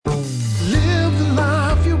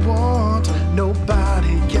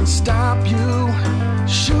stop you.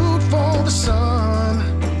 Shoot for the sun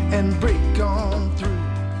and break on through.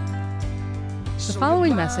 The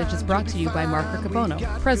following message is brought to you by Mark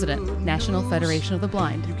Riccobono, President, National Federation of the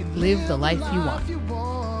Blind. Live the life you want.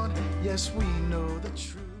 Yes, we know the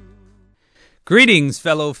truth. Greetings,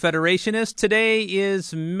 fellow Federationists. Today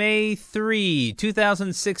is May 3,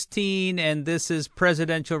 2016, and this is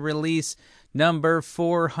Presidential Release number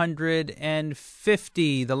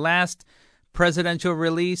 450, the last presidential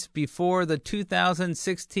release before the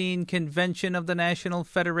 2016 convention of the National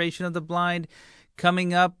Federation of the Blind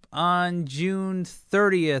coming up on June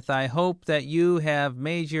 30th. I hope that you have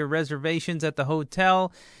made your reservations at the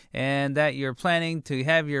hotel and that you're planning to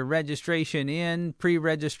have your registration in,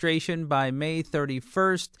 pre-registration, by May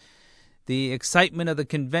 31st. The excitement of the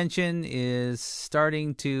convention is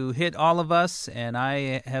starting to hit all of us, and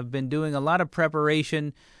I have been doing a lot of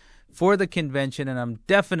preparation for the convention, and I'm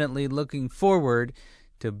definitely looking forward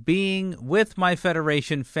to being with my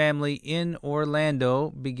Federation family in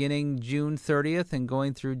Orlando beginning June 30th and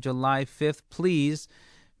going through July 5th. Please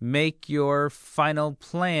make your final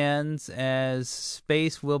plans, as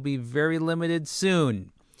space will be very limited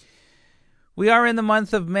soon. We are in the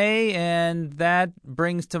month of May, and that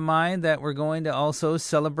brings to mind that we're going to also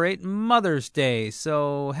celebrate Mother's Day.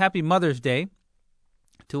 So happy Mother's Day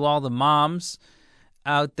to all the moms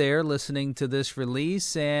out there listening to this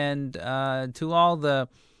release, and to all the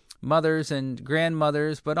mothers and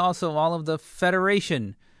grandmothers, but also all of the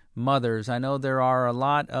Federation mothers. I know there are a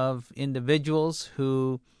lot of individuals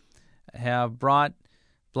who have brought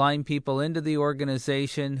blind people into the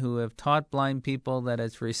organization, who have taught blind people that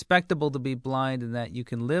it's respectable to be blind and that you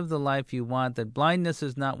can live the life you want, that blindness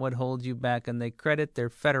is not what holds you back, and they credit their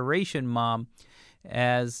Federation mom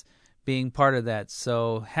as being part of that.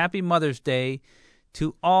 So happy Mother's Day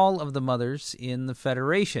to all of the mothers in the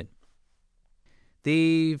Federation.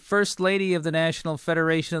 The First Lady of the National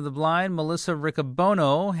Federation of the Blind, Melissa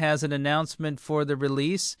Riccobono, has an announcement for the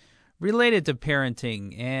release related to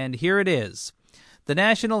parenting, and here it is. The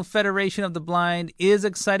National Federation of the Blind is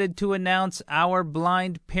excited to announce our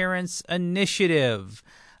Blind Parents Initiative.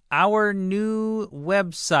 Our new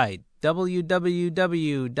website,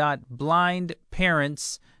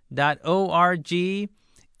 www.blindparents.org,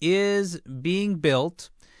 is being built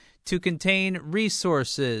to contain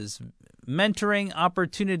resources, mentoring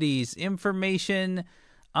opportunities, information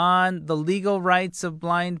on the legal rights of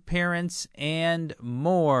blind parents, and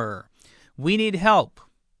more. We need help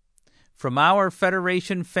from our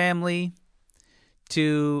Federation family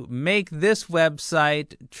to make this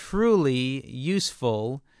website truly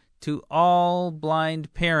useful to all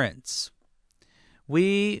blind parents.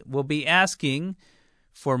 We will be asking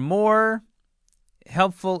for more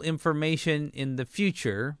helpful information in the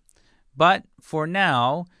future, but for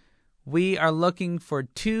now, we are looking for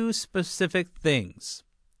two specific things.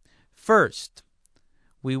 First,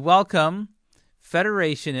 we welcome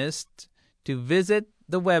Federationists to visit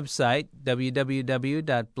the website,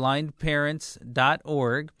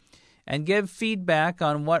 www.blindparents.org, and give feedback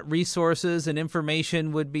on what resources and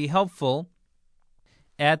information would be helpful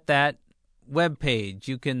at that webpage.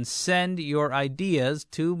 You can send your ideas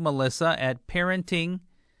to Melissa at parenting@nfb.org.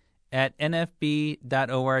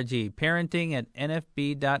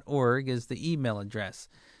 Parenting@nfb.org is the email address.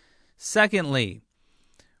 Secondly,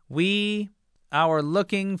 we are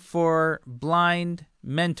looking for blind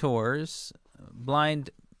mentors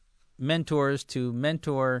to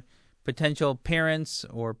mentor potential parents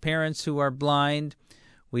or parents who are blind.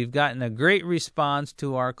 We've gotten a great response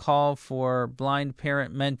to our call for blind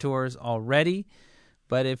parent mentors already.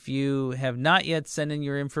 But if you have not yet sent in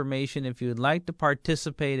your information, if you would like to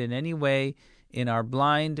participate in any way in our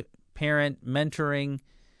blind parent mentoring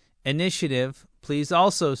initiative, please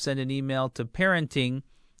also send an email to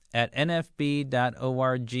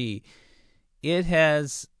parenting@nfb.org. It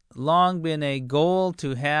has long been a goal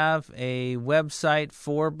to have a website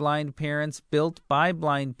for blind parents built by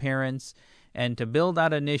blind parents and to build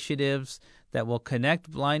out initiatives that will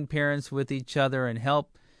connect blind parents with each other and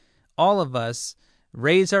help all of us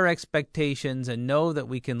raise our expectations and know that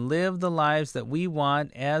we can live the lives that we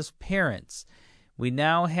want as parents. We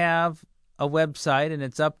now have a website, and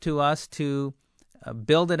it's up to us to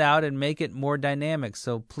build it out and make it more dynamic.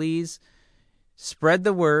 So please spread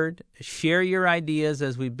the word, share your ideas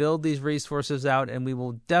as we build these resources out, and we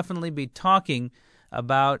will definitely be talking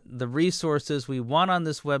about the resources we want on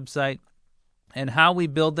this website and how we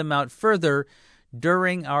build them out further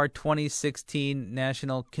during our 2016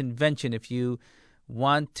 National Convention. If you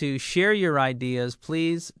want to share your ideas,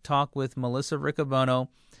 please talk with Melissa Riccobono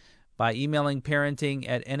by emailing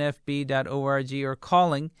parenting@nfb.org or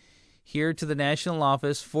calling here to the national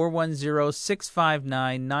office,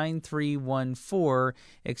 410-659-9314,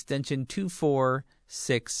 extension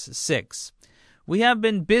 2466. We have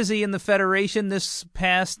been busy in the Federation. This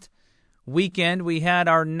past weekend, we had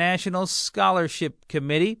our National Scholarship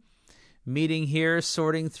Committee meeting here,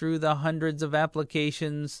 sorting through the hundreds of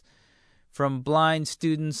applications from blind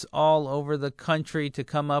students all over the country to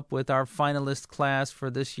come up with our finalist class for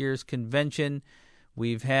this year's convention.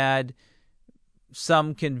 We've had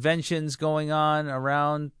some conventions going on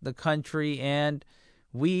around the country, and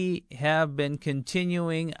we have been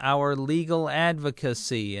continuing our legal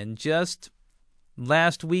advocacy. And just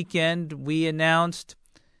last weekend, we announced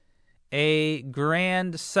a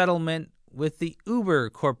grand settlement with the Uber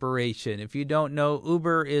Corporation. If you don't know,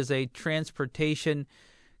 Uber is a transportation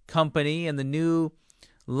company, and the new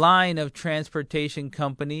line of transportation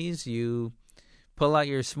companies, you pull out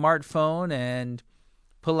your smartphone and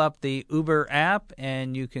pull up the Uber app,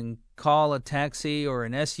 and you can call a taxi or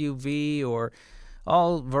an SUV or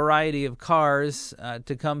all variety of cars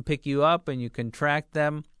to come pick you up, and you can track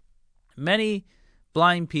them. Many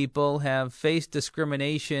blind people have faced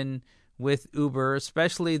discrimination with Uber,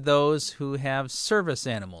 especially those who have service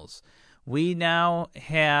animals. We now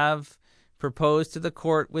have proposed to the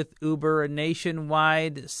court with Uber a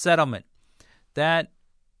nationwide settlement that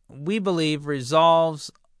we believe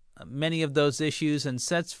resolves many of those issues and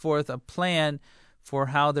sets forth a plan for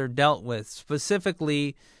how they're dealt with.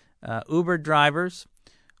 Specifically, Uber drivers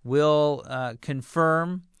will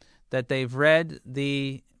confirm that they've read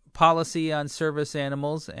the policy on service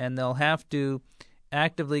animals, and they'll have to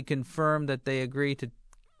actively confirm that they agree to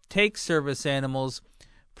take service animals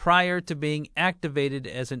prior to being activated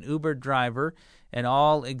as an Uber driver, and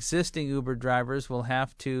all existing Uber drivers will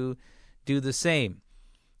have to do the same.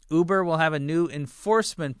 Uber will have a new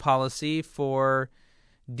enforcement policy for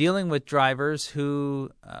dealing with drivers who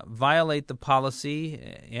violate the policy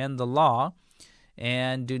and the law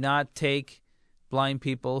and do not take blind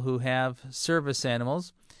people who have service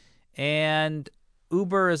animals. And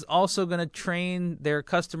Uber is also going to train their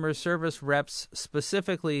customer service reps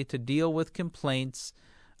specifically to deal with complaints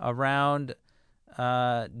around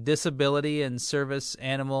disability and service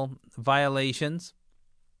animal violations.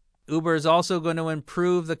 Uber is also going to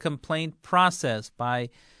improve the complaint process by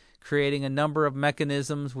creating a number of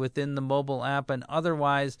mechanisms within the mobile app and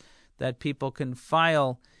otherwise that people can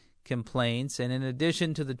file complaints. And in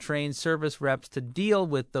addition to the trained service reps to deal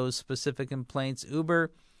with those specific complaints,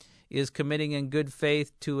 Uber is committing in good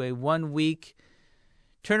faith to a 1-week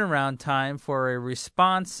turnaround time for a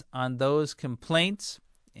response on those complaints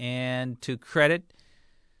and to credit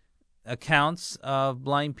accounts of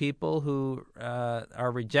blind people who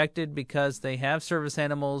are rejected because they have service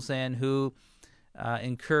animals and who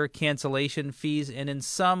incur cancellation fees, and in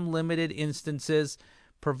some limited instances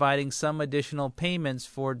providing some additional payments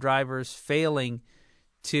for drivers failing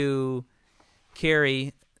to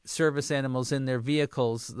carry service animals in their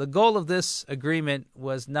vehicles. The goal of this agreement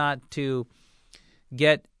was not to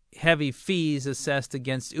get heavy fees assessed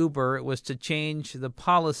against Uber. It was to change the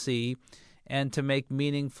policy and to make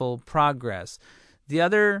meaningful progress. The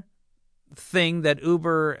other thing that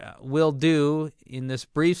Uber will do in this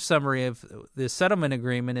brief summary of the settlement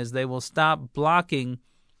agreement is they will stop blocking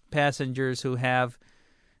passengers who have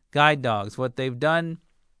guide dogs. What they've done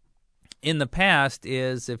in the past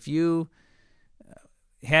is if you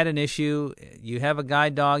had an issue, you have a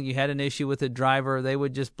guide dog, you had an issue with a driver, they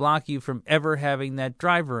would just block you from ever having that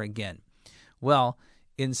driver again. Well,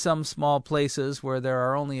 in some small places where there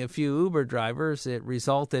are only a few Uber drivers, it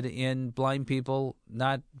resulted in blind people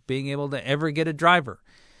not being able to ever get a driver.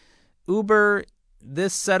 Uber,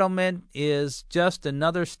 this settlement is just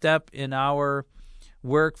another step in our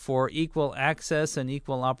work for equal access and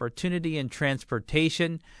equal opportunity in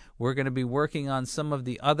transportation. We're going to be working on some of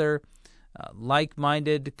the other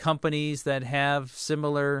like-minded companies that have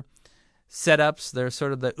similar setups. They're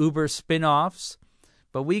sort of the Uber spin-offs.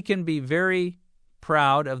 But we can be very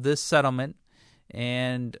proud of this settlement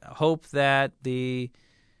and hope that the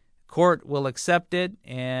court will accept it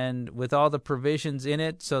and with all the provisions in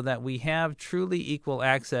it so that we have truly equal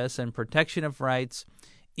access and protection of rights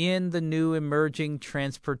in the new emerging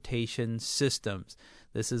transportation systems.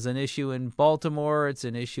 This is an issue in Baltimore. It's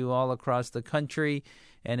an issue all across the country.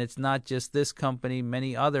 And it's not just this company,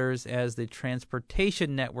 many others, as the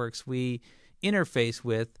transportation networks we interface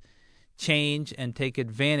with change and take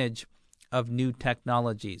advantage of new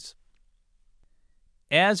technologies.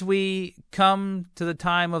 As we come to the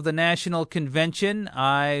time of the National Convention,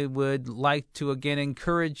 I would like to again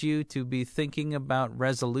encourage you to be thinking about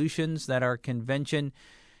resolutions that our convention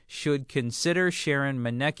should consider. Sharon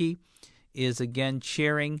Manecki is again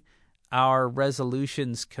chairing our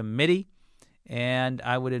resolutions committee, and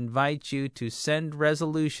I would invite you to send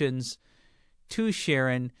resolutions to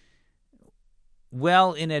Sharon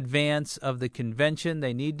well in advance of the convention.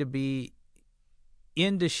 They need to be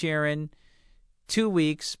into Sharon 2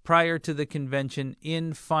 weeks prior to the convention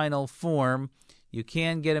in final form. You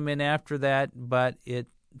can get them in after that, but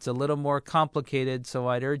it's a little more complicated, so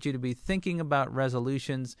I'd urge you to be thinking about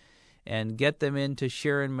resolutions and get them into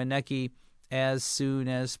Sharon Manecki as soon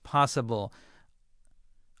as possible.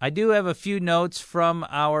 I do have a few notes from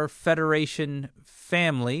our Federation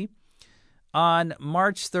family. On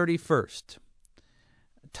March 31st,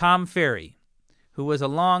 Tom Ferry, who was a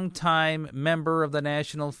longtime member of the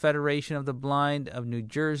National Federation of the Blind of New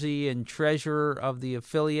Jersey and treasurer of the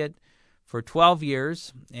affiliate for 12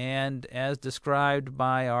 years, and as described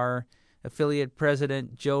by our affiliate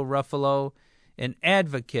president, Joe Ruffalo, an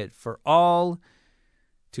advocate for all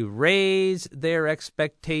to raise their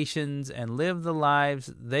expectations and live the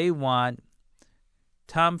lives they want.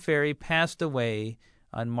 Tom Ferry passed away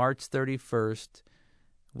on March 31st.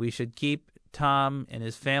 We should keep Tom and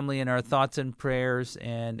his family in our thoughts and prayers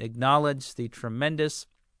and acknowledge the tremendous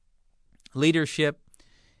leadership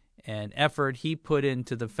and effort he put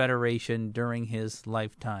into the Federation during his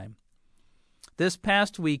lifetime. This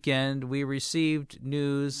past weekend, we received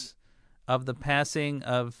news of the passing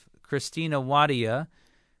of Christina Wadia.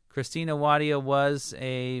 Christina Wadia was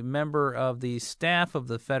a member of the staff of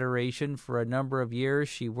the Federation for a number of years.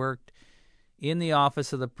 She worked in the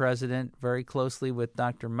office of the president very closely with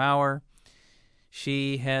Dr. Maurer.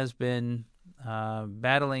 She has been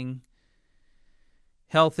battling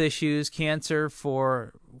health issues, cancer,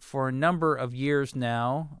 for a number of years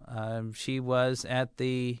now. She was at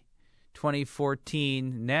the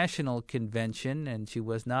 2014 National Convention, and she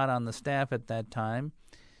was not on the staff at that time.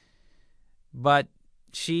 But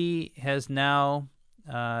she has now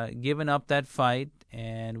given up that fight,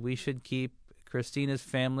 and we should keep Christina's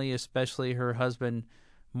family, especially her husband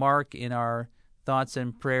Mark, in our thoughts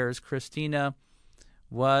and prayers. Christina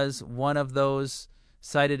was one of those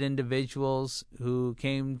sighted individuals who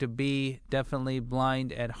came to be definitely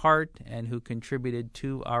blind at heart and who contributed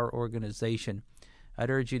to our organization. I'd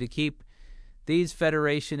urge you to keep these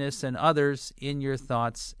Federationists and others in your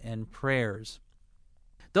thoughts and prayers.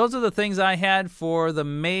 Those are the things I had for the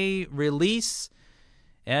May release.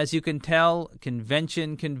 As you can tell,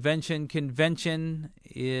 convention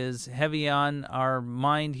is heavy on our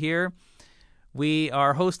mind here. We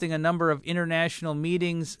are hosting a number of international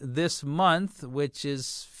meetings this month, which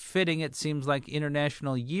is fitting. It seems like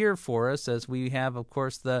International Year for us, as we have, of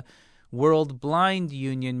course, the World Blind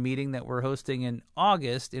Union meeting that we're hosting in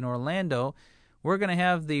August in Orlando. We're going to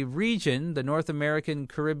have the region, the North American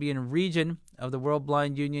Caribbean region of the World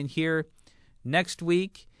Blind Union here next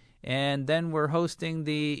week. And then we're hosting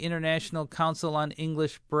the International Council on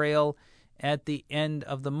English Braille at the end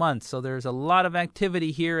of the month. So there's a lot of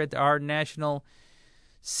activity here at our National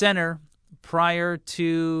Center prior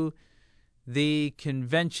to the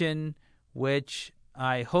convention, which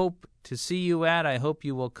I hope to see you at. I hope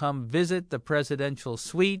you will come visit the presidential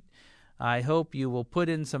suite. I hope you will put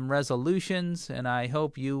in some resolutions, and I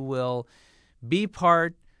hope you will be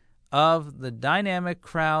part of the dynamic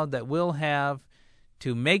crowd that we'll have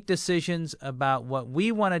to make decisions about what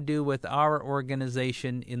we want to do with our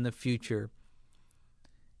organization in the future.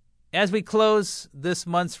 As we close this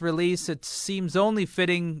month's release, it seems only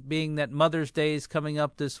fitting, being that Mother's Day is coming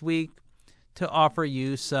up this week, to offer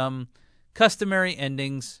you some customary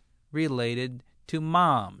endings related to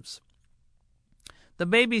moms. The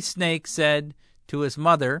baby snake said to his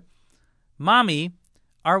mother, "Mommy,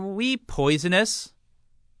 are we poisonous?"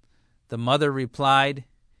 The mother replied,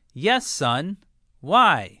 "Yes, son.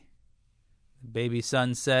 Why?" The baby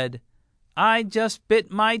son said, "I just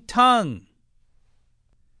bit my tongue."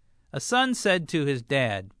 A son said to his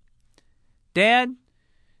dad, "Dad,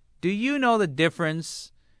 do you know the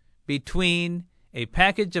difference between a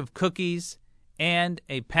package of cookies and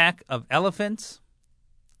a pack of elephants?"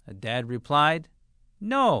 The dad replied,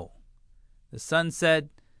 "No." The son said,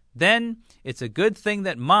 "Then it's a good thing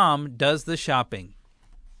that Mom does the shopping."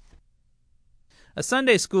 A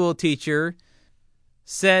Sunday school teacher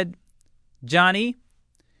said, "Johnny,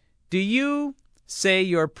 do you say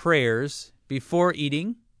your prayers before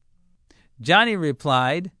eating?" Johnny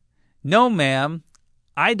replied, "No, ma'am,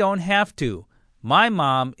 I don't have to. My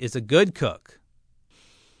mom is a good cook."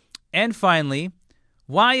 And finally,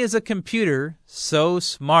 why is a computer so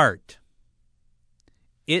smart?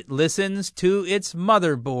 It listens to its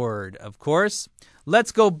motherboard, of course.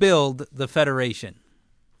 Let's go build the Federation.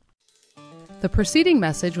 The preceding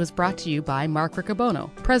message was brought to you by Mark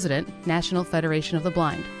Riccobono, President, National Federation of the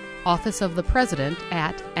Blind. Office of the President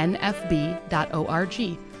at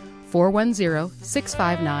nfb.org,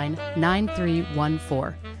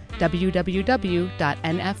 410-659-9314, www.nfb.org.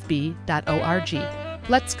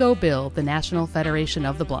 Let's go build the National Federation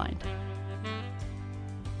of the Blind.